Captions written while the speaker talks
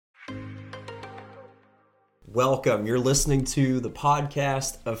Welcome. You're listening to the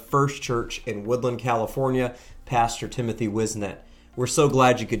podcast of First Church in Woodland, California, Pastor Timothy Whiseant. We're so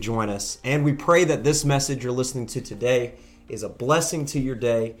glad you could join us, and we pray that this message you're listening to today is a blessing to your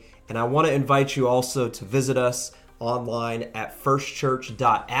day. And I want to invite you also to visit us online at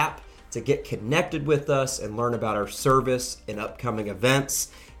firstchurch.app to get connected with us and learn about our service and upcoming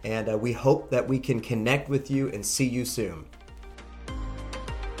events. And we hope that we can connect with you and see you soon.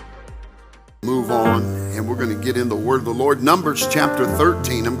 Move on, and we're going to get in the Word of the Lord. Numbers chapter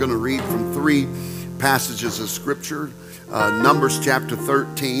 13. I'm going to read from three passages of Scripture. Numbers chapter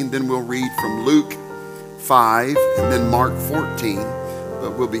 13, then we'll read from Luke 5, and then Mark 14.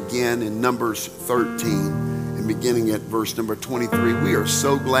 But we'll begin in Numbers 13, and beginning at verse number 23. We are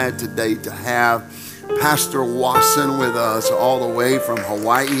so glad today to have Pastor Whiseant with us all the way from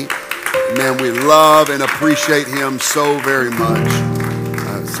Hawaii. Man, we love and appreciate him so very much.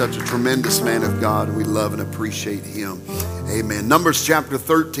 Such a tremendous man of God. We love and appreciate him. Amen. Numbers chapter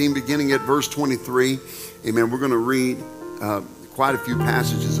 13, beginning at verse 23. Amen. We're going to read quite a few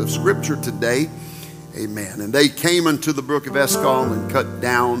passages of Scripture today. Amen. And they came unto the brook of Eshcol and cut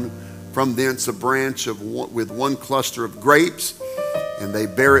down from thence a branch with one cluster of grapes, and they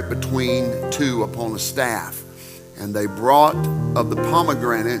bare it between two upon a staff. And they brought of the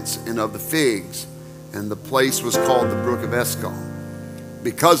pomegranates and of the figs, and the place was called the brook of Eshcol,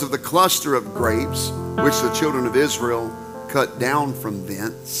 because of the cluster of grapes which the children of Israel cut down from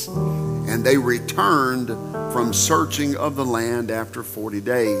thence. And they returned from searching of the land after 40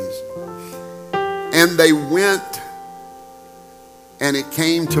 days. And they went, and it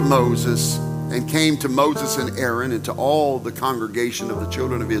came to Moses, and Aaron, and to all the congregation of the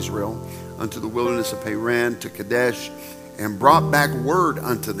children of Israel, unto the wilderness of Paran, to Kadesh, and brought back word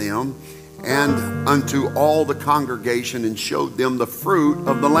unto them, and unto all the congregation, and showed them the fruit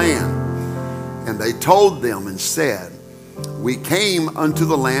of the land. And they told them and said, we came unto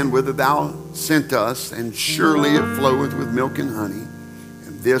the land whither thou sent us, and surely it floweth with milk and honey,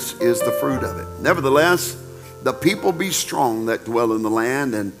 and this is the fruit of it. Nevertheless, the people be strong that dwell in the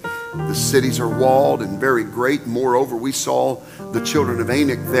land, and the cities are walled and very great. Moreover, we saw the children of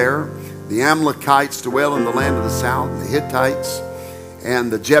Anak there. The Amalekites dwell in the land of the south, the Hittites,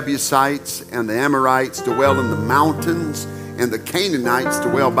 and the Jebusites and the Amorites dwell in the mountains, and the Canaanites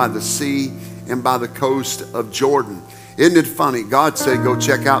dwell by the sea and by the coast of Jordan. Isn't it funny? God said, go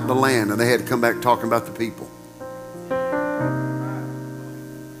check out the land, and they had to come back talking about the people.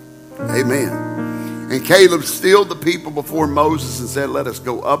 Amen. And Caleb stilled the people before Moses and said, let us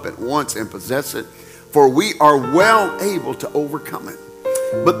go up at once and possess it, for we are well able to overcome it.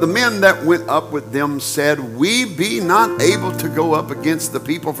 But the men that went up with them said, we be not able to go up against the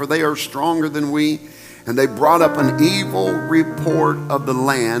people, for they are stronger than we. And they brought up an evil report of the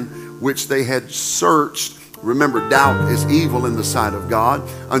land which they had searched. Remember, doubt is evil in the sight of God.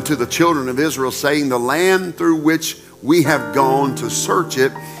 Unto the children of Israel, saying, the land through which we have gone to search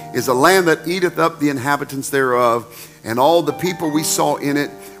it is a land that eateth up the inhabitants thereof. And all the people we saw in it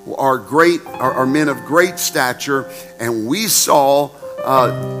are men of great stature. And we saw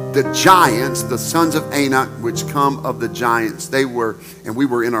the giants, the sons of Anak, which come of the giants. We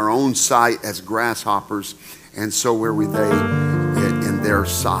were in our own sight as grasshoppers, and so were we they in their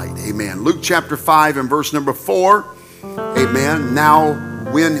sight. Amen. Luke chapter 5 and verse number 4. Amen. Now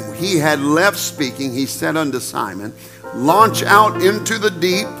when he had left speaking, he said unto Simon, launch out into the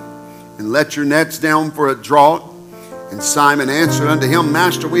deep, and let your nets down for a draught. And Simon answered unto him,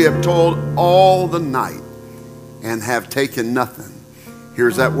 Master, we have toiled all the night, and have taken nothing.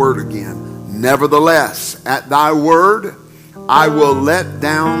 Here's that word again. Nevertheless, at thy word, I will let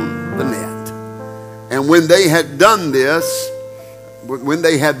down the net. And when they had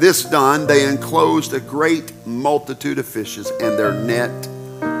this done, they enclosed a great multitude of fishes, and their net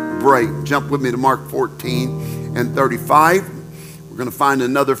brake. Jump with me to Mark 14 and 35. We're going to find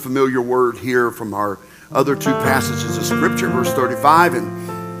another familiar word here from our other two passages of Scripture. Verse 35, and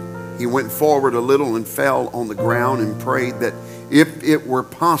he went forward a little and fell on the ground and prayed that if it were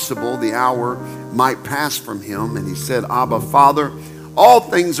possible, the hour might pass from him. And he said, Abba, Father, all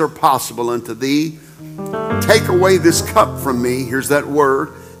things are possible unto thee. Take away this cup from me. Here's that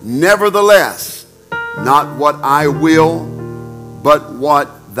word. Nevertheless, not what I will, but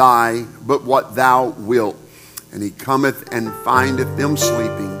what thou wilt. And he cometh and findeth them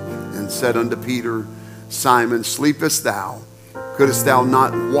sleeping, and said unto Peter, Simon, sleepest thou? Couldst thou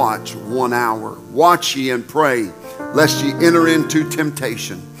not watch 1 hour? Watch ye and pray, lest ye enter into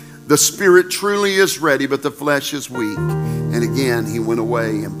temptation. The spirit truly is ready, but the flesh is weak. And again he went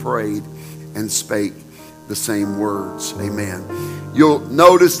away and prayed and spake the same words. Amen. You'll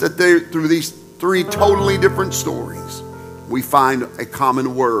notice that through these three totally different stories, we find a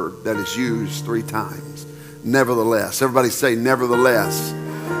common word that is used 3 times. Nevertheless. Everybody say nevertheless.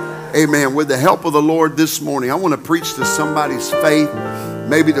 Amen. With the help of the Lord this morning, I want to preach to somebody's faith,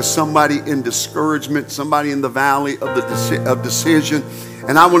 maybe to somebody in discouragement, somebody in the valley of decision.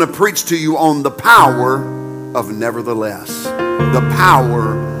 And I want to preach to you on the power of nevertheless. The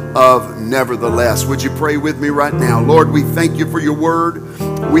power of nevertheless. Would you pray with me right now? Lord, we thank you for your word.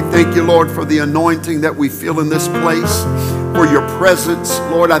 We thank you, Lord, for the anointing that we feel in this place, for your presence.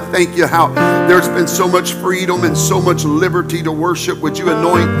 Lord, I thank you how there's been so much freedom and so much liberty to worship. Would you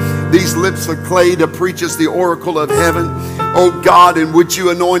anoint these lips of clay to preach us the oracle of heaven? Oh God, and would you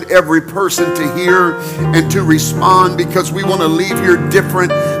anoint every person to hear and to respond, because we want to leave here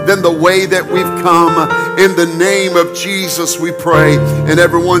different than the way that we've come. In the name of Jesus we pray. And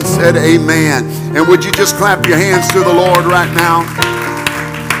everyone said amen. And would you just clap your hands to the Lord right now?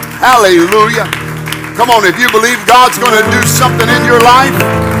 Hallelujah. Come on, if you believe God's going to do something in your life.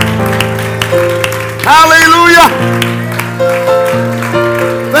 Hallelujah.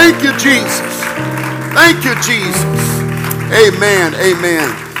 Thank you, Jesus. Thank you, Jesus. Amen. Amen.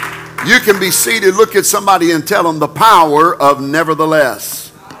 You can be seated. Look at somebody and tell them the power of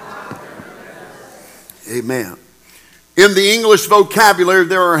nevertheless. Amen. In the English vocabulary,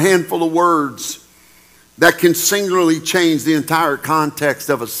 there are a handful of words that can singularly change the entire context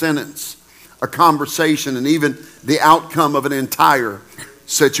of a sentence, a conversation, and even the outcome of an entire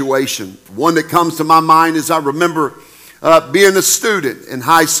situation. One that comes to my mind is I remember being a student in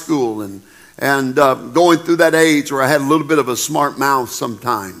high school and going through that age where I had a little bit of a smart mouth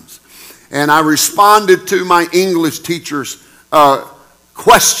sometimes. And I responded to my English teacher's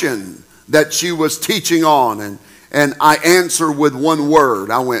question that she was teaching on, and I answered with one word.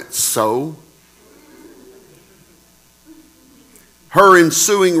 I went, so? Her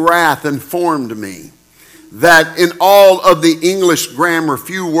ensuing wrath informed me that in all of the English grammar,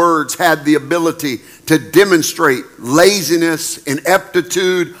 few words had the ability to demonstrate laziness,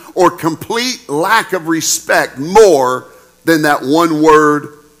 ineptitude, or complete lack of respect more than that one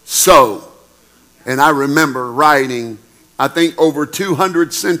word, so. And I remember writing, I think, over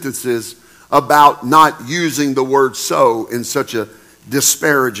 200 sentences about not using the word so in such a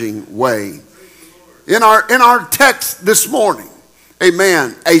disparaging way. In our text this morning,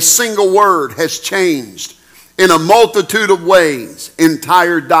 amen, a single word has changed in a multitude of ways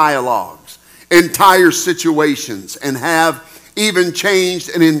entire dialogues, entire situations, and have even changed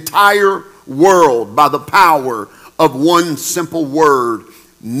an entire world by the power of one simple word,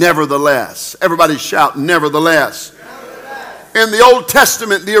 nevertheless. Everybody shout, nevertheless. In the Old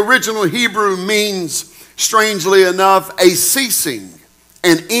Testament, the original Hebrew means, strangely enough, a ceasing,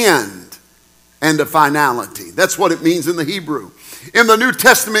 an end, and a finality. That's what it means in the Hebrew. In the New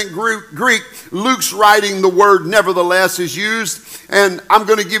Testament Greek, Luke's writing, the word nevertheless is used, and I'm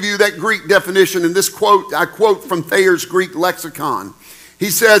going to give you that Greek definition in this quote. I quote from Thayer's Greek lexicon. He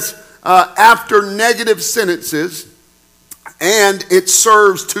says, after negative sentences, and it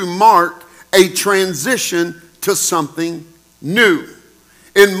serves to mark a transition to something new.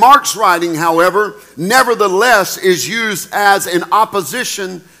 In Mark's writing, however, nevertheless is used as an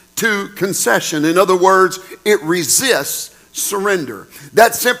opposition to concession. In other words, it resists surrender.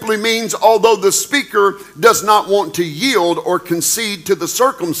 That simply means although the speaker does not want to yield or concede to the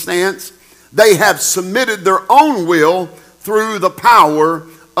circumstance, they have submitted their own will through the power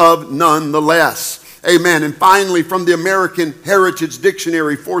of nonetheless. Amen. And finally, from the American Heritage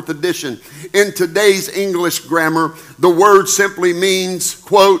Dictionary, 4th edition, in today's English grammar, the word simply means,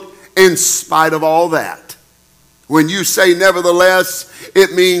 quote, in spite of all that. When you say nevertheless,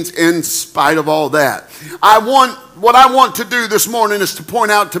 it means in spite of all that. What I want to do this morning is to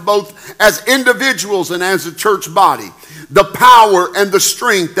point out to both as individuals and as a church body, the power and the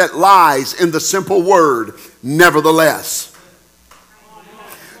strength that lies in the simple word, nevertheless.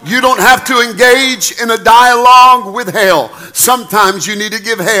 You don't have to engage in a dialogue with hell. Sometimes you need to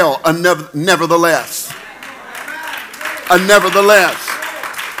give hell a nevertheless. A nevertheless.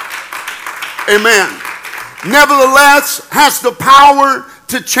 Amen. Nevertheless has the power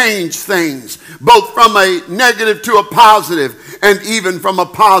to change things, both from a negative to a positive, and even from a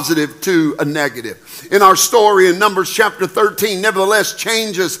positive to a negative. In our story in Numbers chapter 13, nevertheless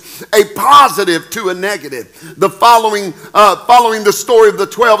changes a positive to a negative. The following the story of the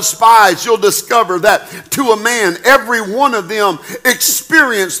 12 spies, you'll discover that to a man, every one of them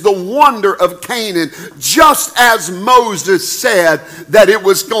experienced the wonder of Canaan, just as Moses said that it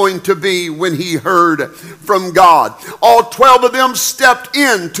was going to be when he heard from God. All 12 of them stepped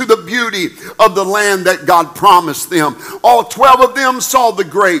into the beauty of the land that God promised them. All 12 of them saw the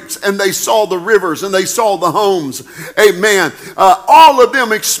grapes, and they saw the rivers, and they saw the homes. Amen. All of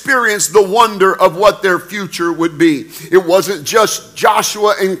them experienced the wonder of what their future would be. It wasn't just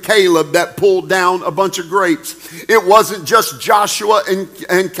Joshua and Caleb that pulled down a bunch of grapes. It wasn't just Joshua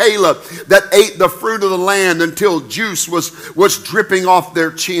and Caleb that ate the fruit of the land until juice was dripping off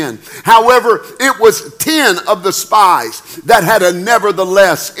their chin. However, it was 10 of the spies that had a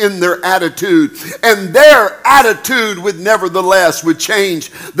nevertheless in their attitude. And their attitude with nevertheless would change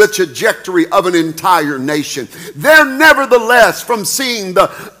the trajectory of an entire nation. Their nevertheless, from seeing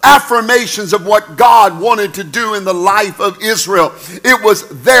the affirmations of what God wanted to do in the life of Israel, it was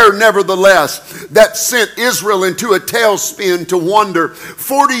their nevertheless that sent Israel into a tailspin to wander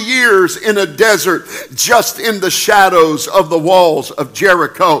 40 years in a desert, just in the shadows of the walls of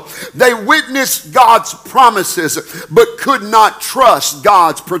Jericho. They witnessed God's promises, but could not trust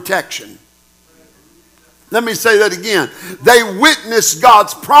God's protection. Let me say that again. They witnessed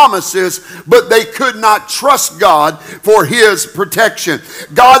God's promises, but they could not trust God for his protection.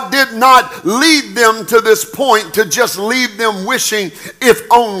 God did not lead them to this point to just leave them wishing, if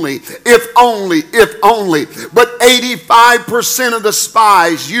only, if only, if only. But 85% of the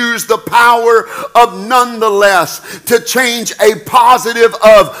spies used the power of nonetheless to change a positive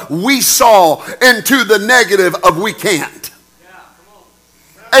of we saw into the negative of we can't.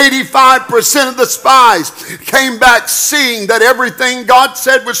 85% of the spies came back seeing that everything God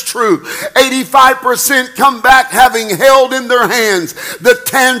said was true. 85% come back having held in their hands the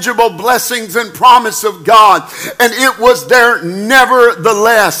tangible blessings and promise of God. And it was their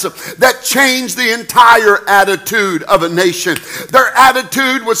nevertheless that changed the entire attitude of a nation. Their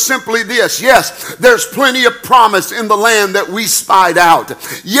attitude was simply this: yes, there's plenty of promise in the land that we spied out.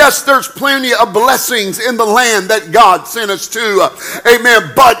 Yes, there's plenty of blessings in the land that God sent us to.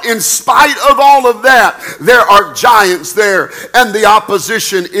 Amen. But in spite of all of that, there are giants there, and the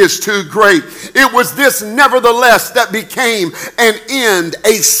opposition is too great. It was this nevertheless that became an end,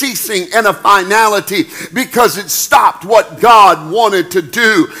 a ceasing, and a finality, because it stopped what God wanted to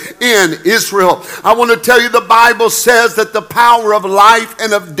do in Israel. I want to tell you, the Bible says that the power of life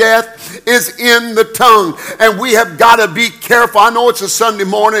and of death is in the tongue, and we have got to be careful. I know it's a Sunday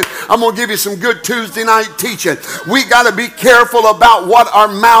morning. I'm going to give you some good Tuesday night teaching. We got to be careful about what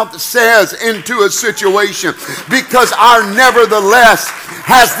our mouth says into a situation, because our nevertheless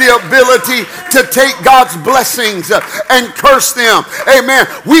has the ability to take God's blessings and curse them. Amen.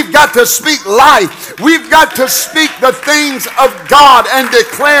 We've got to speak life. We've got to speak the things of God and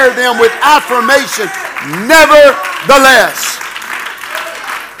declare them with affirmation. Nevertheless.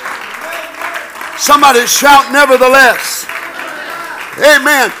 Somebody shout nevertheless.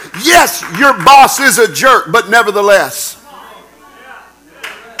 Amen. Yes, your boss is a jerk, but nevertheless.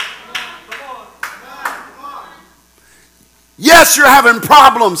 Yes, you're having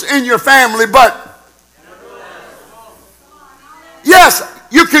problems in your family, but yes,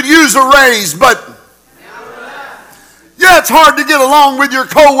 you could use a raise, but yeah, it's hard to get along with your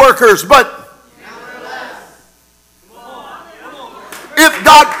co-workers, but if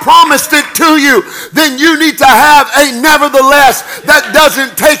God promised it to you, then you need to have a nevertheless that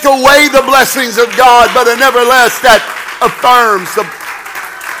doesn't take away the blessings of God, but a nevertheless that affirms the.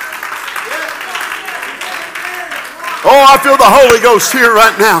 Oh, I feel the Holy Ghost here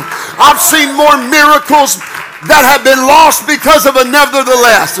right now. I've seen more miracles that have been lost because of a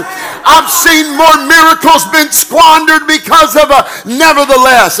nevertheless. I've seen more miracles been squandered because of a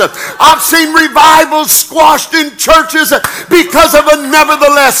nevertheless. I've seen revivals squashed in churches because of a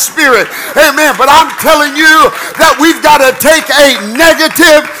nevertheless spirit. Amen. But I'm telling you that we've got to take a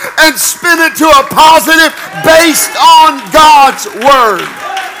negative and spin it to a positive based on God's word.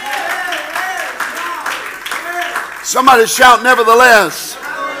 Somebody shout nevertheless.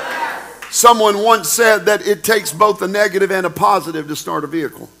 Someone once said that it takes both a negative and a positive to start a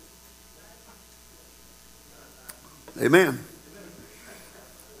vehicle. Amen.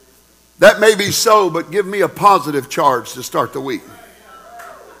 That may be so, but give me a positive charge to start the week.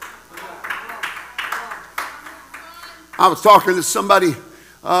 I was talking to somebody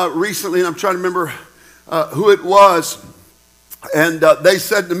recently, and I'm trying to remember who it was. And they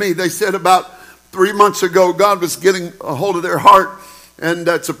said to me, about 3 months ago, God was getting a hold of their heart, and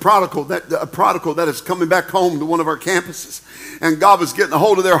it's a prodigal that is coming back home to one of our campuses, and God was getting a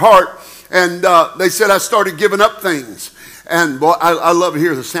hold of their heart, and they said I started giving up things, and boy, I love to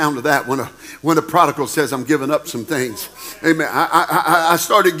hear the sound of that when a prodigal says I'm giving up some things. Amen. I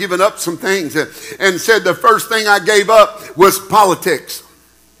started giving up some things, and said the first thing I gave up was politics.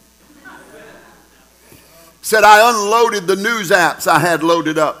 Said I unloaded the news apps I had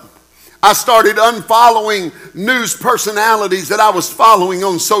loaded up. I started unfollowing news personalities that I was following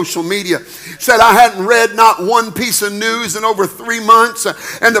on social media. Said I hadn't read not one piece of news in over 3 months.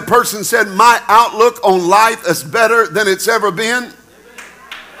 And the person said, my outlook on life is better than it's ever been.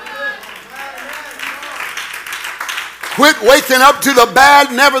 Quit waking up to the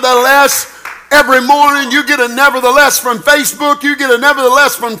bad, nevertheless. Every morning you get a nevertheless from Facebook, you get a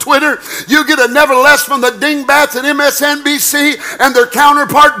nevertheless from Twitter, you get a nevertheless from the dingbats at MSNBC and their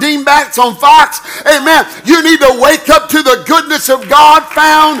counterpart dingbats on Fox. Amen. You need to wake up to the goodness of God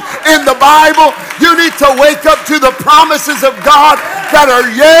found in the Bible. You need to wake up to the promises of God that are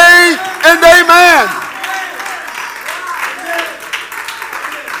yea and amen.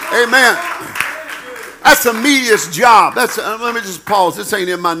 Amen. That's the media's job. Let me just pause. This ain't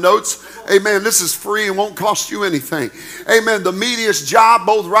in my notes. Amen. This is free and won't cost you anything. Amen. The media's job,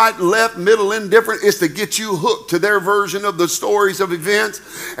 both right and left, middle, indifferent, is to get you hooked to their version of the stories of events.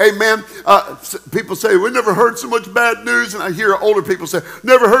 Amen. People say, we never heard so much bad news. And I hear older people say,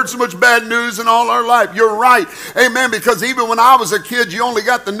 never heard so much bad news in all our life. You're right. Amen. Because even when I was a kid, you only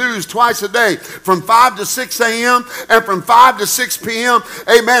got the news twice a day, from 5 to 6 a.m. and from 5 to 6 p.m.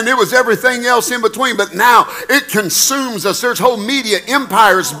 Amen. There was everything else in between. But now it consumes us. There's whole media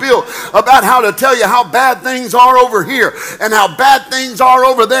empires built about how to tell you how bad things are over here and how bad things are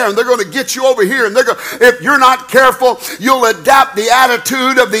over there, and they're going to get you over here, and if you're not careful, you'll adapt the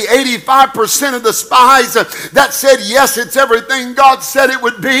attitude of the 85% of the spies that said yes, it's everything God said it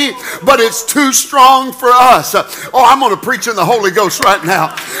would be, but it's too strong for us. I'm going to preach in the Holy Ghost right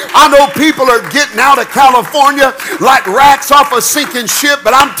now. I know people are getting out of California like rats off a sinking ship,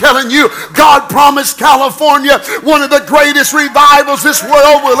 but I'm telling you, God promised California one of the greatest revivals this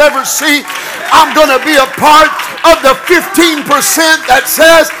world will ever see. I'm going to be a part of the 15% that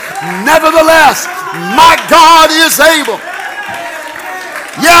says, nevertheless, my God is able.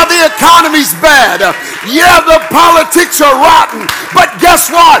 Yeah, the economy's bad. Yeah, the politics are rotten. But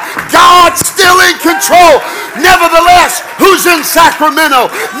guess what? God's still in control. Nevertheless, who's in Sacramento?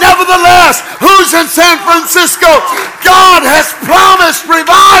 Nevertheless, who's in San Francisco? God has promised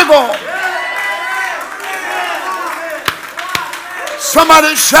revival.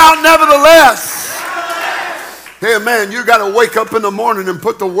 Somebody shout, nevertheless. Hey, man, you got to wake up in the morning and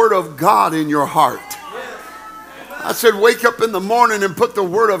put the word of God in your heart. I said, wake up in the morning and put the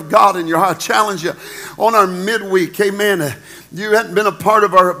word of God in your heart. I challenge you on our midweek. Amen. You hadn't been a part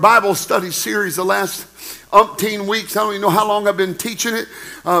of our Bible study series the last umpteen weeks. I don't even know how long I've been teaching it.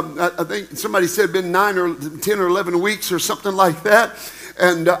 I think somebody said it's been 9 or 10 or 11 weeks or something like that.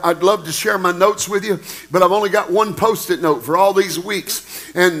 And I'd love to share my notes with you, but I've only got one post-it note for all these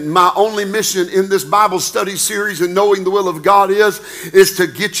weeks. And my only mission in this Bible study series and knowing the will of God is to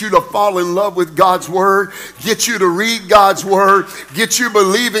get you to fall in love with God's word, get you to read God's word, get you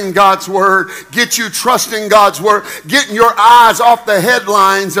believing God's word, get you trusting God's word, getting your eyes off the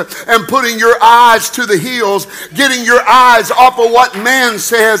headlines and putting your eyes to the hills, getting your eyes off of what man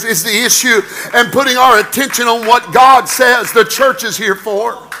says is the issue and putting our attention on what God says the church is here for.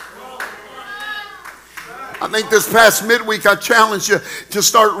 I think this past midweek I challenged you to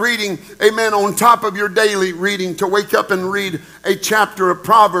start reading, amen, on top of your daily reading, to wake up and read a chapter of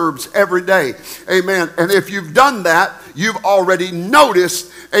Proverbs every day, amen. And if you've done that, you've already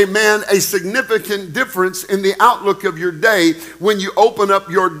noticed, amen, a significant difference in the outlook of your day when you open up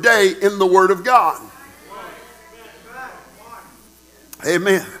your day in the Word of God.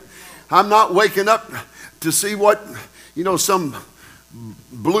 Amen. I'm not waking up to see what, some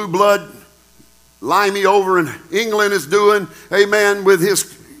blue blood limey over in England is doing, amen, with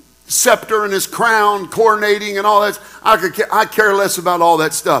his scepter and his crown coronating and all that. I care less about all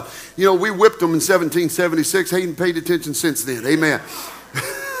that stuff. We whipped them in 1776. Haven't paid attention since then. Amen.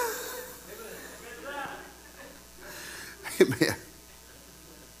 Amen.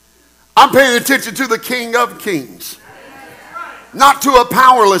 I'm paying attention to the King of Kings, not to a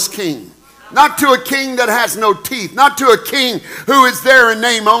powerless king. Not to a king that has no teeth. Not to a king who is there in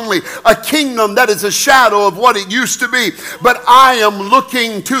name only. A kingdom that is a shadow of what it used to be. But I am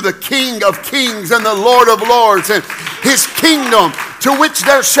looking to the King of Kings and the Lord of Lords and his kingdom to which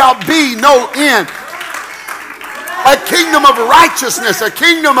there shall be no end. A kingdom of righteousness. A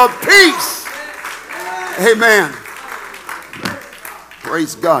kingdom of peace. Amen.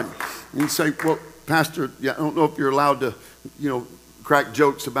 Praise God. You say, well, Pastor, I don't know if you're allowed to, crack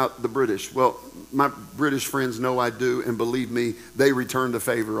jokes about the British. Well, my British friends know I do, and believe me, they return the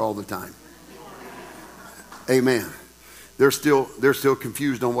favor all the time. Amen. They're still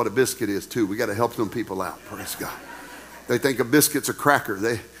confused on what a biscuit is too. We got to help them people out. Praise God. They think a biscuit's a cracker.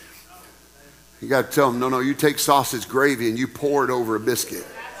 You got to tell them, no, you take sausage gravy and you pour it over a biscuit.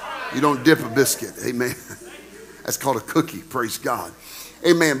 You don't dip a biscuit. Amen. That's called a cookie. Praise God.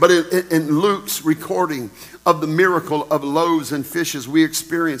 Amen. But in Luke's recording of the miracle of loaves and fishes, we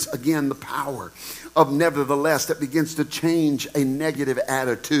experience again the power of nevertheless that begins to change a negative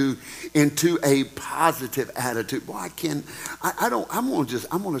attitude into a positive attitude. Boy, I'm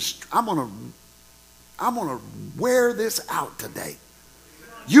gonna wear this out today.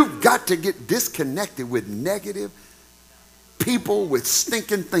 You've got to get disconnected with negative people with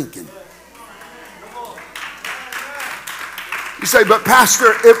stinking thinking. You say, but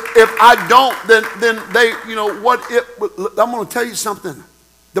Pastor, if I don't, then they, I'm going to tell you something.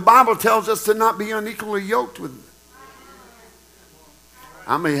 The Bible tells us to not be unequally yoked with them.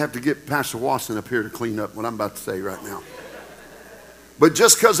 I may have to get Pastor Wasson up here to clean up what I'm about to say right now. But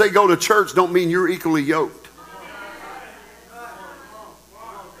just because they go to church don't mean you're equally yoked.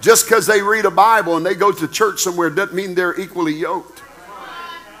 Just because they read a Bible and they go to church somewhere doesn't mean they're equally yoked.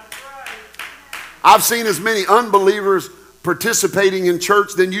 I've seen as many unbelievers participating in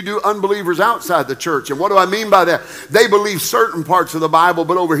church than you do unbelievers outside the church. And what do I mean by that? They believe certain parts of the Bible,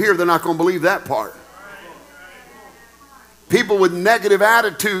 but over here they're not going to believe that part. People with negative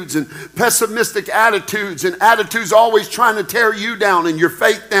attitudes and pessimistic attitudes and attitudes always trying to tear you down and your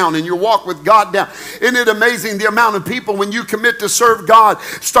faith down and your walk with God down. Isn't it amazing the amount of people when you commit to serve God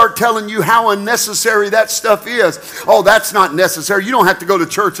start telling you how unnecessary that stuff is? Oh, that's not necessary. You don't have to go to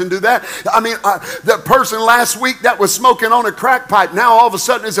church and do that. I mean, the person last week that was smoking on a crack pipe now all of a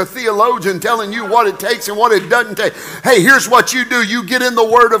sudden is a theologian telling you what it takes and what it doesn't take. Hey, here's what you do. You get in the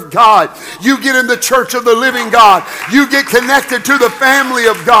Word of God. You get in the church of the living God. You get connected to the family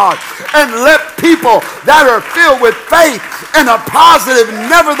of God and let people that are filled with faith and a positive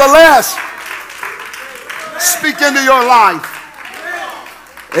nevertheless speak into your life.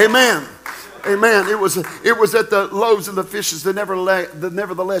 Amen. Amen. It was at the loaves and the fishes that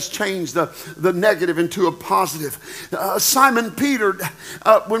nevertheless changed the negative into a positive. Simon Peter,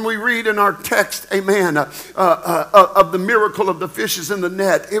 when we read in our text, amen, of the miracle of the fishes in the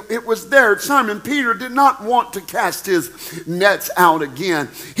net, it was there. Simon Peter did not want to cast his nets out again.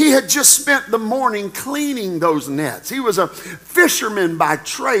 He had just spent the morning cleaning those nets. He was a fisherman by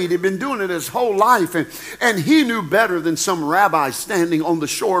trade. He'd been doing it his whole life, and he knew better than some rabbi standing on the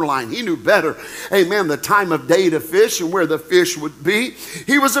shoreline. He knew better, amen, the time of day to fish and where the fish would be.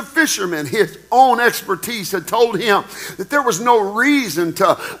 He was a fisherman. His own expertise had told him that there was no reason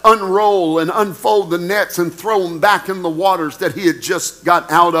to unroll and unfold the nets and throw them back in the waters that he had just got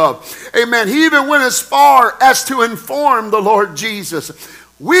out of. Amen. He even went as far as to inform the Lord Jesus,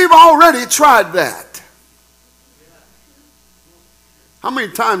 we've already tried that. How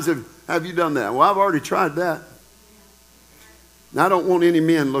many times have you done that? Well, I've already tried that. Now, I don't want any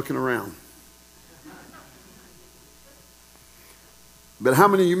men looking around. But how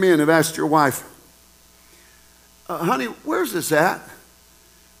many of you men have asked your wife, honey, where's this at?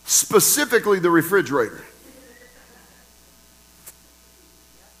 Specifically the refrigerator.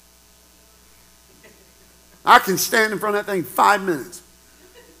 I can stand in front of that thing 5 minutes.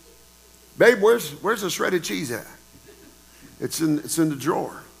 Babe, where's the shredded cheese at? It's in the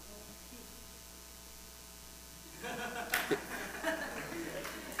drawer.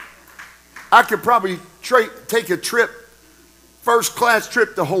 I could probably take a trip, first class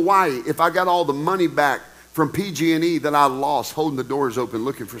trip to Hawaii if I got all the money back from PG&E that I lost holding the doors open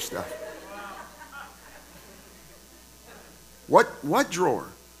looking for stuff. What drawer?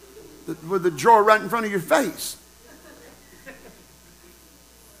 With the drawer right in front of your face.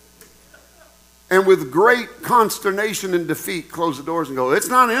 And with great consternation and defeat, close the doors and go, it's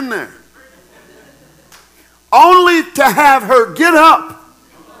not in there. Only to have her get up,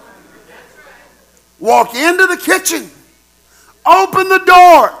 walk into the kitchen, open the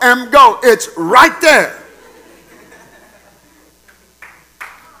door, and go, it's right there.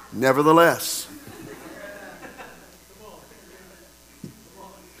 Nevertheless.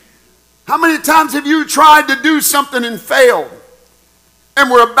 How many times have you tried to do something and failed? And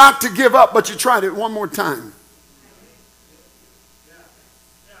we're about to give up, but you tried it one more time.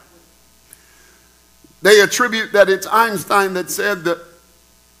 They attribute that it's Einstein that said that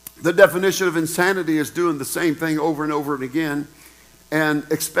the definition of insanity is doing the same thing over and over and again and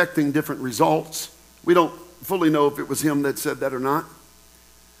expecting different results. We don't fully know if it was him that said that or not.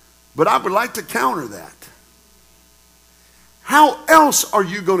 But I would like to counter that. How else are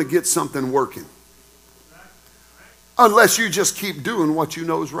you going to get something working? Unless you just keep doing what you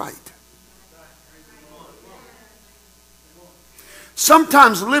know is right.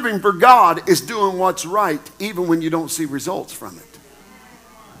 Sometimes living for God is doing what's right even when you don't see results from it.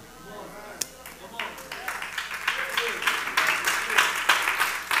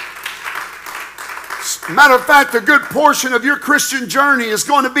 Matter of fact, a good portion of your Christian journey is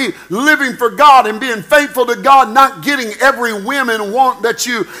going to be living for God and being faithful to God, not getting every whim and want that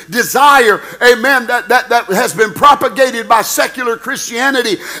you desire, amen, that has been propagated by secular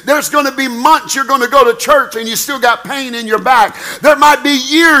Christianity. There's going to be months you're going to go to church and you still got pain in your back. There might be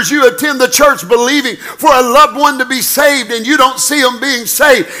years you attend the church believing for a loved one to be saved and you don't see them being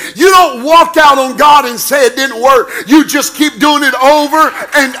saved. You don't walk out on God and say it didn't work. You just keep doing it over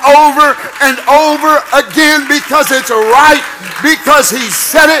and over and over again because it's right, because he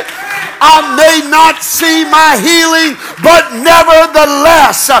said it. I may not see my healing, but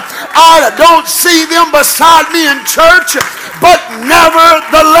nevertheless, I don't see them beside me in church, but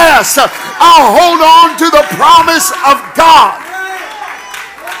nevertheless, I'll hold on to the promise of God.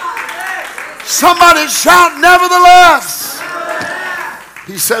 Somebody shout, nevertheless.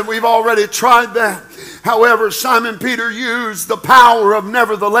 He said, we've already tried that. However, Simon Peter used the power of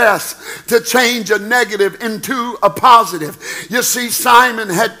nevertheless to change a negative into a positive. You see, Simon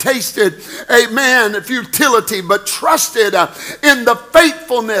had tasted, amen, futility, but trusted in the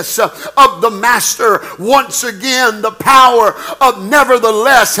faithfulness of the master. Once again, the power of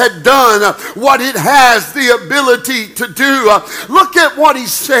nevertheless had done what it has the ability to do. Look at what he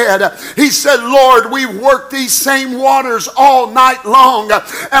said. He said, Lord, we've worked these same waters all night long,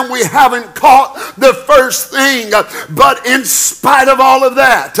 and we haven't caught the first thing, but in spite of all of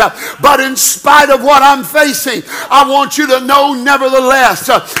that, but in spite of what I'm facing, I want you to know nevertheless,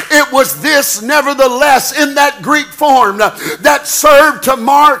 it was this nevertheless in that Greek form that served to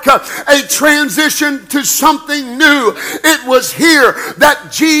mark a transition to something new. It was here that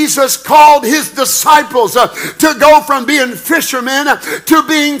Jesus called his disciples to go from being fishermen to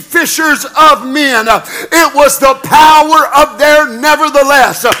being fishers of men. It was the power of their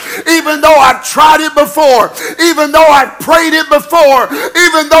nevertheless. Even though I've tried it before, even though I've prayed it before,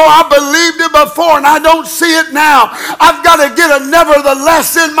 even though I believed it before and I don't see it now, I've got to get a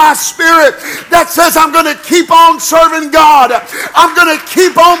nevertheless in my spirit that says I'm going to keep on serving God. I'm going to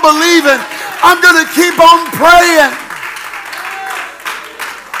keep on believing. I'm going to keep on praying.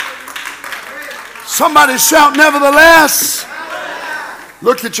 Somebody shout nevertheless.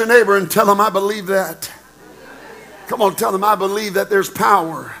 Look at your neighbor and tell him, I believe that. Come on, tell them, I believe that there's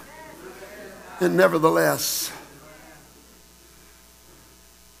power. And nevertheless,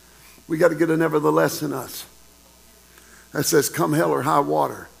 we got to get a nevertheless in us. That says, come hell or high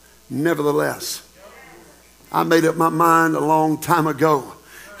water, nevertheless. I made up my mind a long time ago.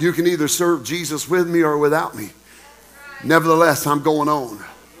 You can either serve Jesus with me or without me. Nevertheless, I'm going on.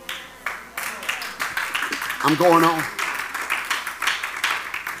 I'm going on.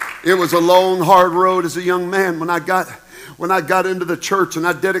 It was a long, hard road as a young man when I got into the church and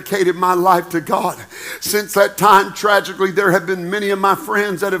I dedicated my life to God. Since that time, tragically, there have been many of my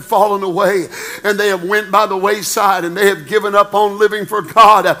friends that have fallen away and they have went by the wayside and they have given up on living for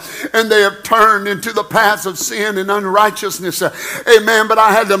God and they have turned into the paths of sin and unrighteousness. Amen. But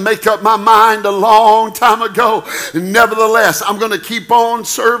I had to make up my mind a long time ago. Nevertheless, I'm going to keep on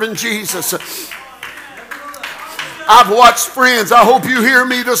serving Jesus. I've watched friends, I hope you hear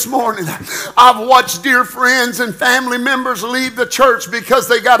me this morning. I've watched dear friends and family members leave the church because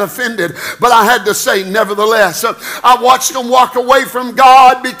they got offended. But I had to say, nevertheless. I watched them walk away from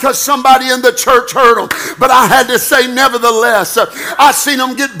God because somebody in the church hurt them. But I had to say, nevertheless. I seen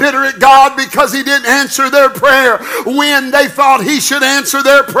them get bitter at God because he didn't answer their prayer when they thought he should answer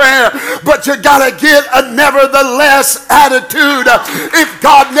their prayer. But you got to get a nevertheless attitude. If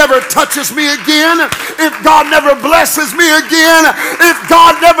God never touches me again, if God never blesses me again, if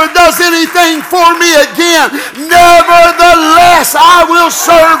God never does anything for me again, nevertheless I will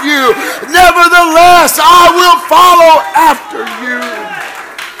serve you. Nevertheless I will follow after you.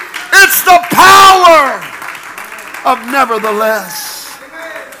 It's the power of nevertheless.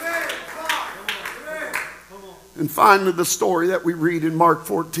 And finally, the story that we read in Mark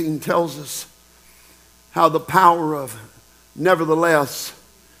 14 tells us how the power of nevertheless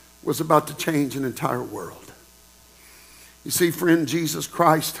was about to change an entire world. You see, friend, Jesus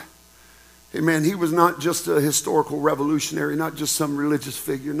Christ, amen, he was not just a historical revolutionary, not just some religious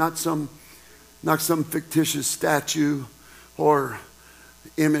figure, not some fictitious statue or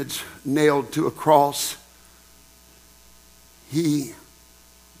image nailed to a cross. He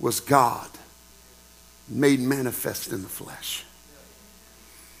was God, made manifest in the flesh.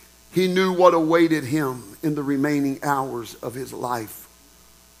 He knew what awaited him in the remaining hours of his life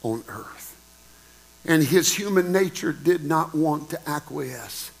on earth. And his human nature did not want to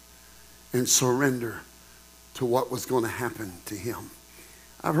acquiesce and surrender to what was going to happen to him.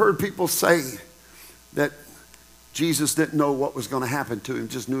 I've heard people say that Jesus didn't know what was going to happen to him,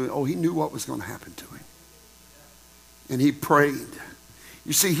 just knew, he knew what was going to happen to him. and he prayed.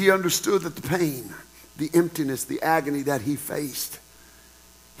 You see, he understood that the pain, the emptiness, the agony that he faced,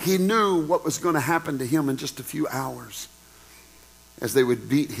 he knew what was going to happen to him in just a few hours as they would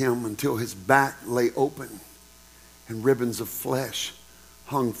beat him until his back lay open and ribbons of flesh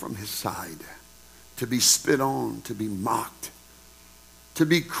hung from his side, to be spit on, to be mocked, to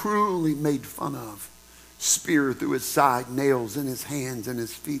be cruelly made fun of, spear through his side, nails in his hands and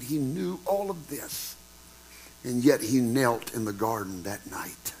his feet. He knew all of this, and yet he knelt in the garden that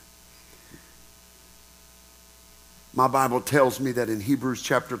night. My Bible tells me that in Hebrews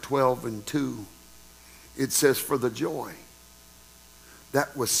chapter 12 and 2, it says, for the joy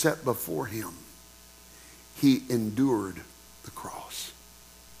that was set before him, he endured the cross.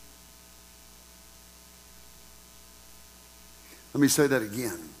 Let me say that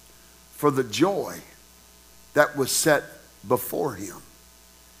again. For the joy that was set before him,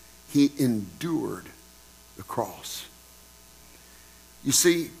 he endured the cross. You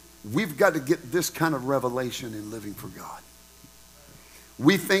see, we've got to get this kind of revelation in living for God.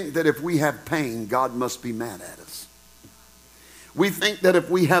 We think that if we have pain, God must be mad at us. We think that if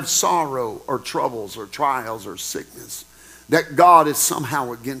we have sorrow or troubles or trials or sickness, that God is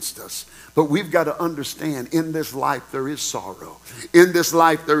somehow against us. But we've got to understand, in this life there is sorrow. In this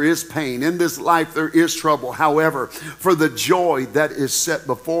life there is pain. In this life there is trouble. However, for the joy that is set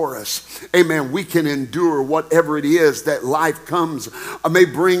before us, amen, we can endure whatever it is that life comes, may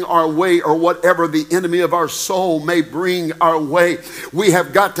bring our way, or whatever the enemy of our soul may bring our way. We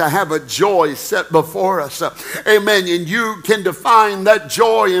have got to have a joy set before us. Amen. And you can define that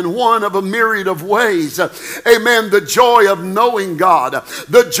joy in one of a myriad of ways. Amen. The joy of knowing God,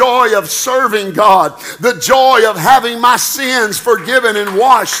 the joy of serving God, the joy of having my sins forgiven and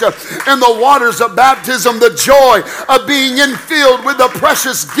washed in the waters of baptism, the joy of being infilled with the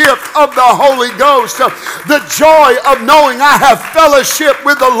precious gift of the Holy Ghost, the joy of knowing I have fellowship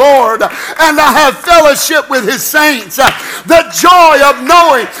with the Lord and I have fellowship with his saints, the joy of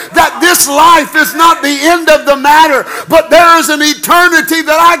knowing that this life is not the end of the matter, but there is an eternity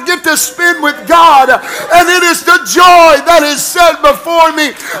that I get to spend with God, and it is the joy that is set before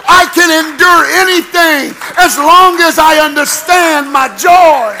me. I can endure anything as long as I understand my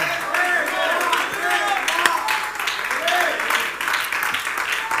joy.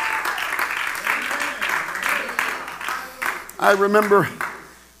 I remember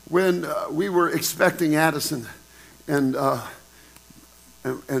when we were expecting Addison, and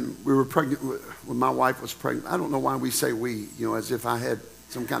we were pregnant when my wife was pregnant. I don't know why we say we, as if I had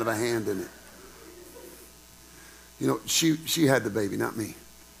some kind of a hand in it. She had the baby, not me.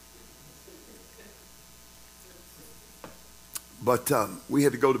 But we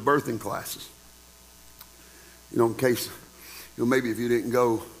had to go to birthing classes. In case, maybe if you didn't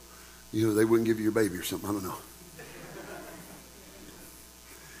go, they wouldn't give you your baby or something. I don't know.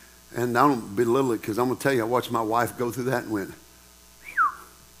 And I don't belittle it, because I'm going to tell you, I watched my wife go through that and went, whew.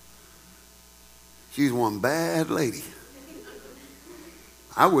 She's one bad lady.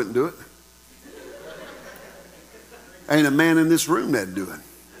 I wouldn't do it. Ain't a man in this room that'd do it.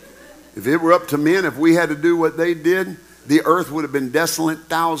 If it were up to men, if we had to do what they did, the earth would have been desolate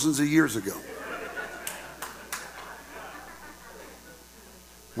thousands of years ago.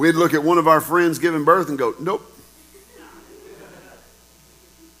 We'd look at one of our friends giving birth and go, nope.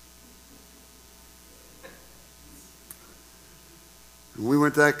 And we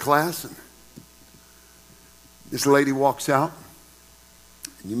went to that class, and this lady walks out.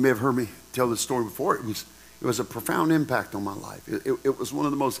 And you may have heard me tell this story before. It was a profound impact on my life. It was one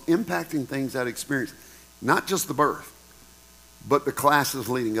of the most impacting things I'd experienced. Not just the birth, but the classes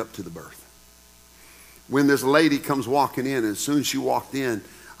leading up to the birth. When this lady comes walking in, and as soon as she walked in,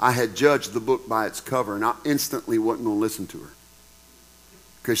 I had judged the book by its cover, and I instantly wasn't going to listen to her.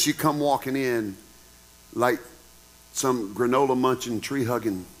 Because she come walking in like some granola munching, tree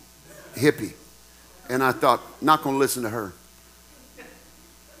hugging hippie. And I thought, not going to listen to her.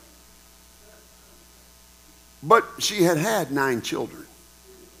 But she had had 9 children.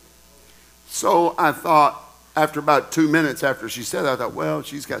 So I thought, after about 2 minutes after she said that, I thought, well,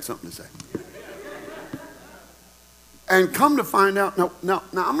 she's got something to say. And come to find out, now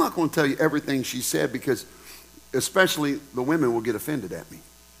I'm not going to tell you everything she said, because especially the women will get offended at me.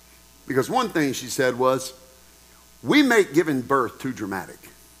 Because one thing she said was, we make giving birth too dramatic.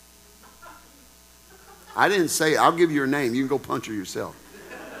 I didn't say, I'll give you your name, you can go punch her yourself.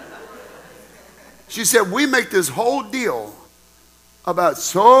 She said, we make this whole deal about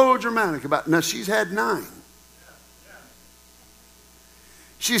so dramatic about, now she's had 9.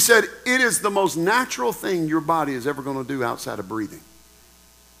 She said, it is the most natural thing your body is ever going to do outside of breathing.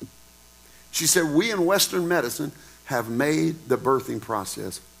 She said, we in Western medicine have made the birthing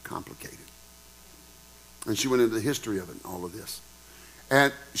process complicated. And she went into the history of it and all of this.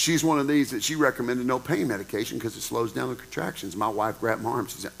 And she's one of these that she recommended no pain medication because it slows down the contractions. My wife grabbed my arm.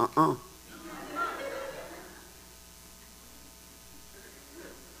 She said,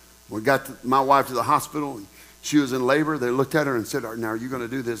 We got my wife to the hospital, and she was in labor. They looked at her and said, now, are you going to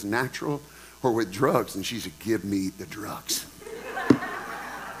do this natural or with drugs? And she said, give me the drugs.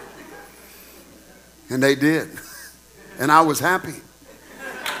 And they did. And I was happy.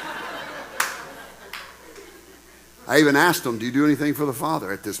 I even asked them, do you do anything for the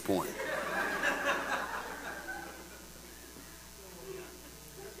Father at this point?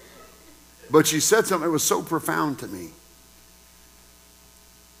 But she said something that was so profound to me.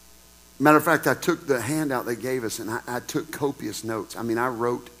 Matter of fact, I took the handout they gave us and I took copious notes. I mean, I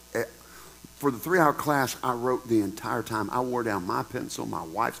wrote, for the 3-hour class, I wrote the entire time. I wore down my pencil, my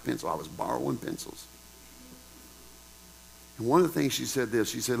wife's pencil. I was borrowing pencils. And one of the things she said this,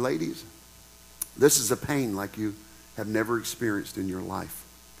 she said, ladies, this is a pain like you have never experienced in your life.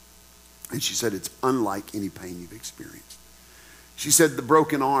 And she said, it's unlike any pain you've experienced. She said, the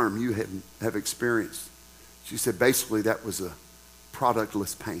broken arm you have experienced. She said, basically, that was a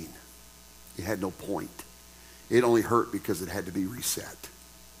productless pain. It had no point. It only hurt because it had to be reset.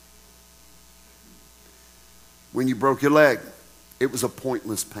 When you broke your leg, it was a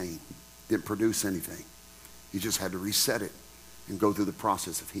pointless pain. Didn't produce anything. You just had to reset it and go through the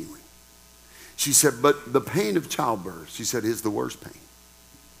process of healing. She said, but the pain of childbirth, she said, is the worst pain.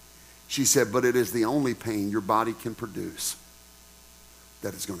 She said, but it is the only pain your body can produce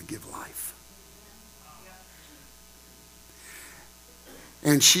that is going to give life.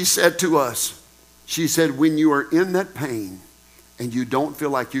 And she said to us, she said, when you are in that pain and you don't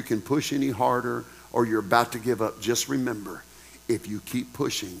feel like you can push any harder or you're about to give up, just remember, if you keep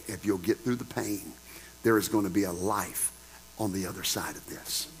pushing, if you'll get through the pain, there is going to be a life on the other side of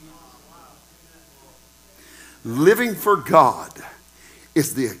this. Living for God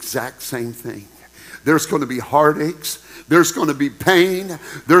is the exact same thing. There's going to be heartaches. There's going to be pain.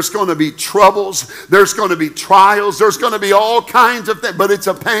 There's going to be troubles. There's going to be trials. There's going to be all kinds of things. But it's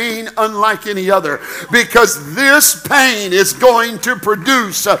a pain unlike any other. Because this pain is going to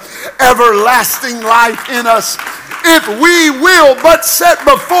produce everlasting life in us. If we will but set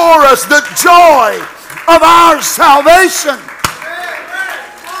before us the joy of our salvation.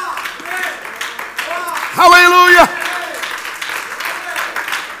 Hallelujah.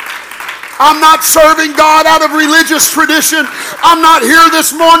 I'm not serving God out of religious tradition. I'm not here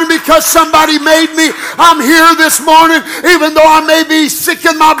this morning because somebody made me. I'm here this morning even though I may be sick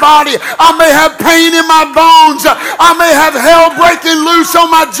in my body. I may have pain in my bones. I may have hell breaking loose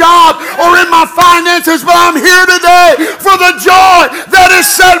on my job or in my finances. But I'm here today for the joy that is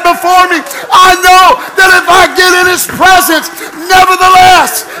set before me. I know that if I get in His presence,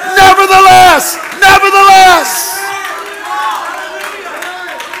 nevertheless,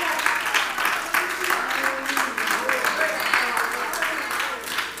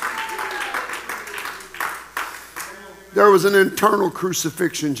 there was an internal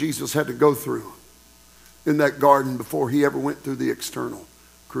crucifixion Jesus had to go through in that garden before He ever went through the external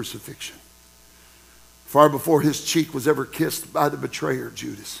crucifixion. Far before His cheek was ever kissed by the betrayer,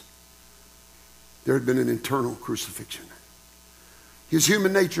 Judas, there had been an internal crucifixion. His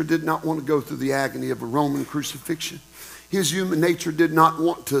human nature did not want to go through the agony of a Roman crucifixion. His human nature did not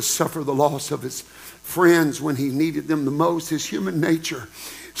want to suffer the loss of his friends when he needed them the most. His human nature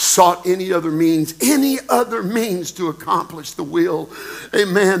sought any other means to accomplish the will,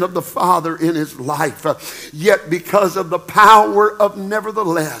 amen, of the Father in his life. Yet because of the power of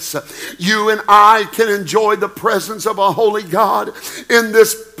nevertheless, you and I can enjoy the presence of a holy God in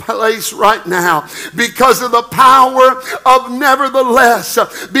this place right now. Because of the power of nevertheless,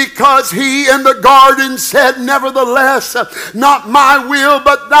 because He in the garden said, nevertheless, not my will,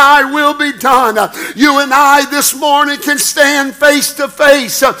 but thy will be done. You and I this morning can stand face to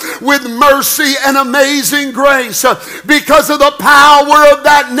face with mercy and amazing grace. Because of the power of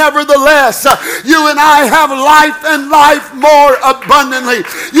that nevertheless, you and I have life and life more abundantly.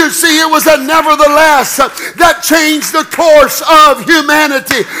 You see, it was a nevertheless that changed the course of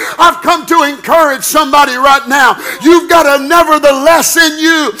humanity. I've come to encourage somebody right now. You've got a nevertheless in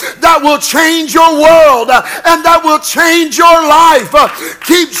you that will change your world and that will change your life.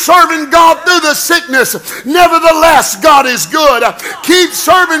 Keep serving God through the sickness. Nevertheless, God is good. Keep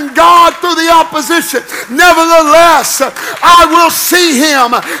serving God through the opposition. Nevertheless, I will see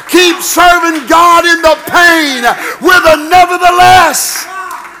Him. Keep serving God in the pain with a nevertheless.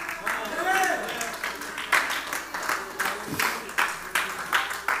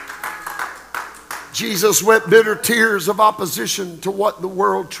 Jesus wept bitter tears of opposition to what the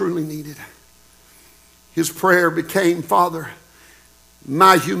world truly needed. His prayer became, Father,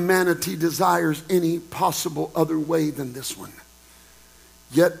 my humanity desires any possible other way than this one.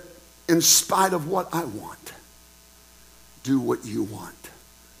 Yet, in spite of what I want, do what you want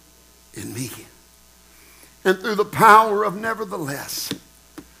in me. And through the power of nevertheless,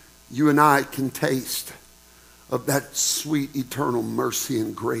 you and I can taste of that sweet eternal mercy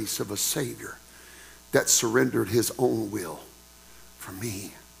and grace of a Savior that surrendered his own will for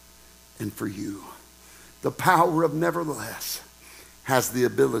me and for you. The power of nevertheless has the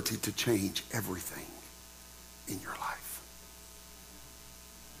ability to change everything in your life.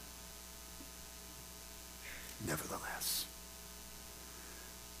 Nevertheless.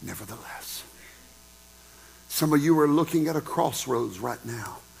 Nevertheless. Some of you are looking at a crossroads right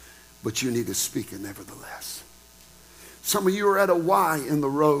now, but you need to speak a nevertheless. Some of you are at a Y in the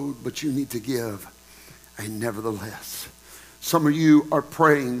road, but you need to give a nevertheless. Some of you are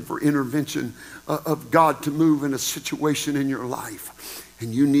praying for intervention of God to move in a situation in your life.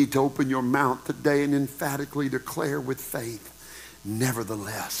 And you need to open your mouth today and emphatically declare with faith,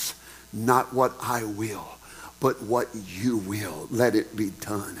 nevertheless, not what I will, but what you will, let it be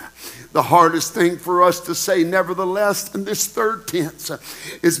done. The hardest thing for us to say, nevertheless, in this third tense,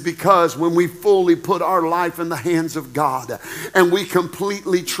 is because when we fully put our life in the hands of God and we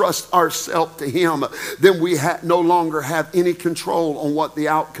completely trust ourselves to him, then we no longer have any control on what the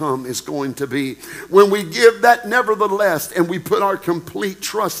outcome is going to be. When we give that nevertheless and we put our complete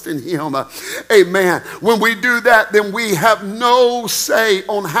trust in him, amen. When we do that, then we have no say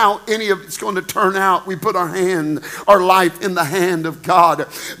on how any of it's going to turn out. We put our life in the hand of God.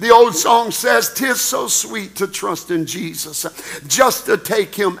 The old song says, 'tis so sweet to trust in Jesus, just to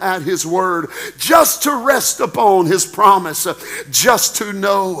take him at his word, just to rest upon his promise, just to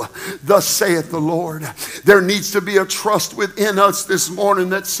know, thus saith the Lord. There needs to be a trust within us this morning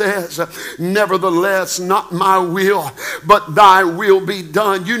that says, nevertheless, not my will, but thy will be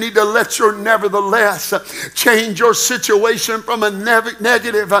done. You need to let your nevertheless change your situation from a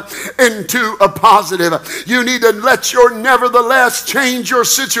negative into a positive. You need to let your nevertheless change your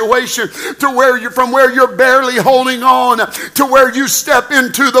situation to from where you're barely holding on to where you step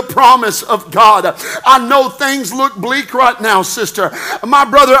into the promise of God. I know things look bleak right now, sister. My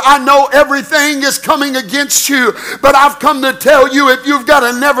brother, I know everything is coming against you, but I've come to tell you, if you've got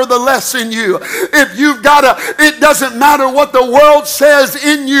a nevertheless in you, if you've got it doesn't matter what the world says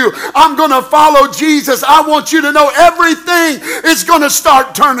in you, I'm going to follow Jesus. I want you to know everything is going to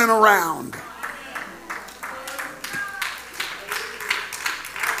start turning around.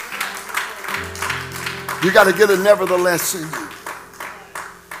 You got to get a nevertheless in you.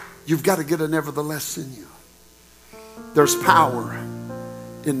 You've got to get a nevertheless in you. There's power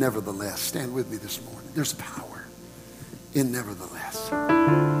in nevertheless. Stand with me this morning. There's power in nevertheless.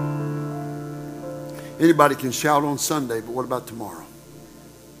 Anybody can shout on Sunday, but what about tomorrow?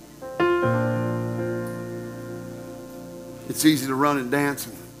 It's easy to run and dance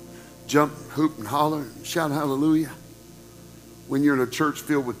and jump, hoop and holler and shout hallelujah when you're in a church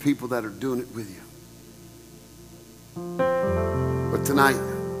filled with people that are doing it with you. But tonight,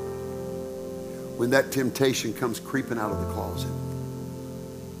 when that temptation comes creeping out of the closet,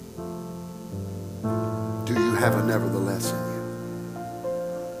 do you have a nevertheless in you?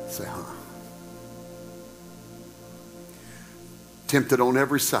 Say, tempted on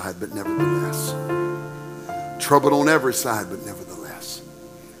every side, but nevertheless. Troubled on every side, but nevertheless.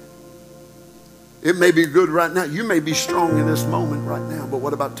 It may be good right now. You may be strong in this moment right now, but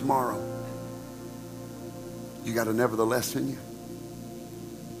what about tomorrow? You got a nevertheless in you?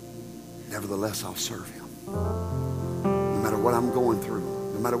 Nevertheless, I'll serve him. No matter what I'm going through,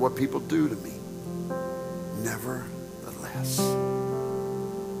 no matter what people do to me, nevertheless,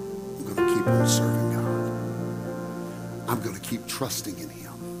 I'm going to keep on serving God. I'm going to keep trusting in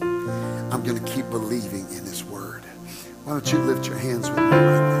him. I'm going to keep believing in his word. Why don't you lift your hands with me right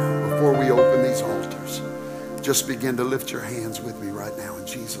now before we open these altars? Just begin to lift your hands with me right now in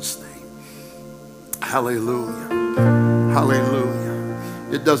Jesus' name. Hallelujah. Hallelujah.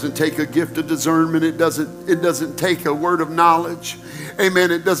 It doesn't take a gift of discernment. It doesn't take a word of knowledge. Amen.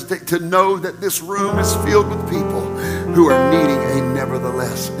 It doesn't take to know that this room is filled with people who are needing a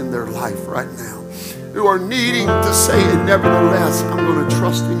nevertheless in their life right now. Who are needing to say a nevertheless, I'm going to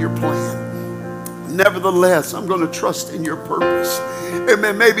trust in your plan. Nevertheless, I'm going to trust in your purpose.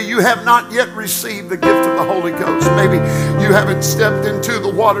 Amen. Maybe you have not yet received the gift of the Holy Ghost. Maybe you haven't stepped into the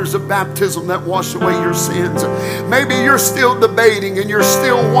waters of baptism that wash away your sins. Maybe you're still debating and you're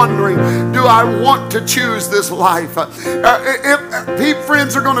still wondering, do I want to choose this life? If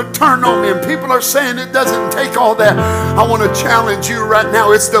friends are going to turn on me and people are saying it doesn't take all that, I want to challenge you right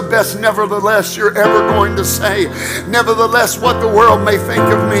now. It's the best nevertheless you're ever going to say. Nevertheless, what the world may think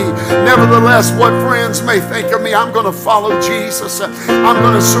of me. Nevertheless, what friends may think of me. I'm going to follow Jesus. I'm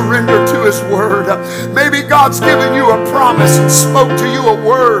going to surrender to His Word. Maybe God's given you a promise and spoke to you a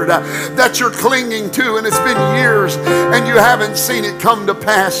word that you're clinging to, and it's been years and you haven't seen it come to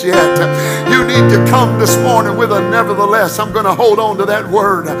pass yet. You need to come this morning with a nevertheless. I'm going to hold on to that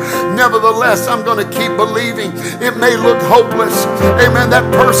word. Nevertheless, I'm going to keep believing. It may look hopeless. Amen.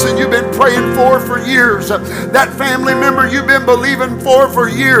 That person you've been praying for years. That family member you've been believing for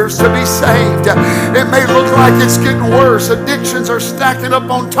years to be saved. It may look like it's getting worse. Addictions are stacking up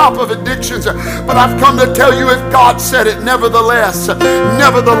on top of addictions. But I've come to tell you, if God said it, nevertheless,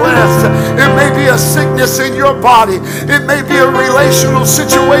 it may be a sickness in your body. It may be a relational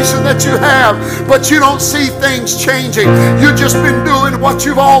situation that you have, but you don't see things changing. You've just been doing what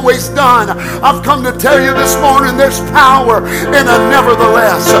you've always done. I've come to tell you this morning, there's power in a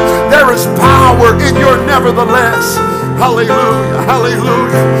nevertheless. There is power in your nevertheless. Hallelujah,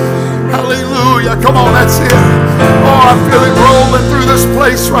 hallelujah, hallelujah. Come on, that's it. Oh, I feel it rolling through this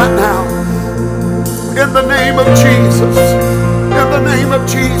place right now. In the name of Jesus. In the name of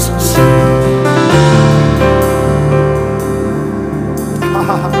Jesus.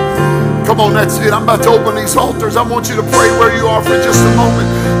 Come on, that's it. I'm about to open these altars. I want you to pray where you are for just a moment.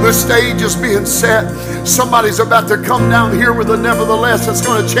 The stage is being set. Somebody's about to come down here with a nevertheless that's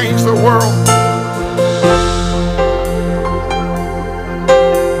going to change the world.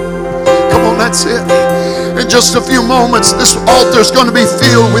 Come on, that's it. In just a few moments, this altar is going to be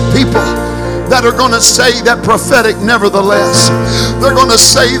filled with people that are going to say that prophetic nevertheless. They're going to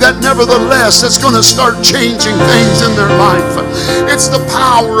say that nevertheless. It's going to start changing things in their life. It's the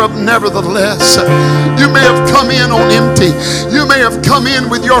power of nevertheless. You may have come in on empty. You may have come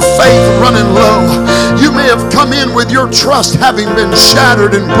in with your faith running low. You may have come in with your trust having been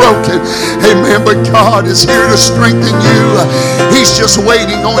shattered and broken. Amen. But God is here to strengthen you. He's just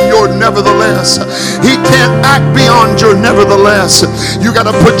waiting on your nevertheless. He can't act beyond your nevertheless. You got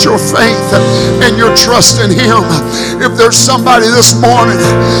to put your faith and your trust in Him. If there's somebody this morning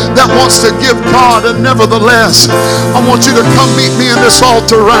that wants to give God a nevertheless, I want you to come meet me in this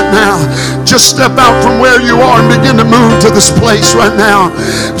altar right now. Just step out from where you are and begin to move to this place right now,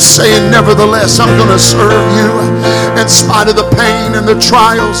 saying, nevertheless, I'm going to serve you in spite of the pain and the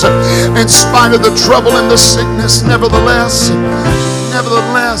trials, in spite of the trouble and the sickness. Nevertheless,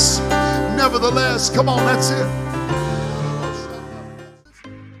 nevertheless, nevertheless. Come on, that's it.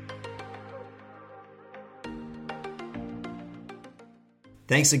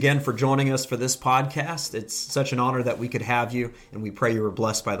 Thanks again for joining us for this podcast. It's such an honor that we could have you, and we pray you were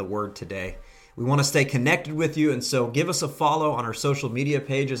blessed by the word today. We want to stay connected with you, and so give us a follow on our social media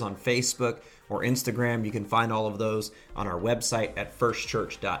pages on Facebook or Instagram. You can find all of those on our website at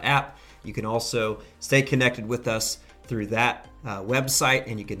firstchurch.app. You can also stay connected with us through that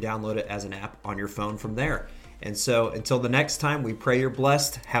website, and you can download it as an app on your phone from there. And so until the next time, we pray you're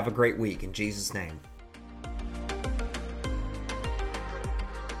blessed. Have a great week in Jesus' name.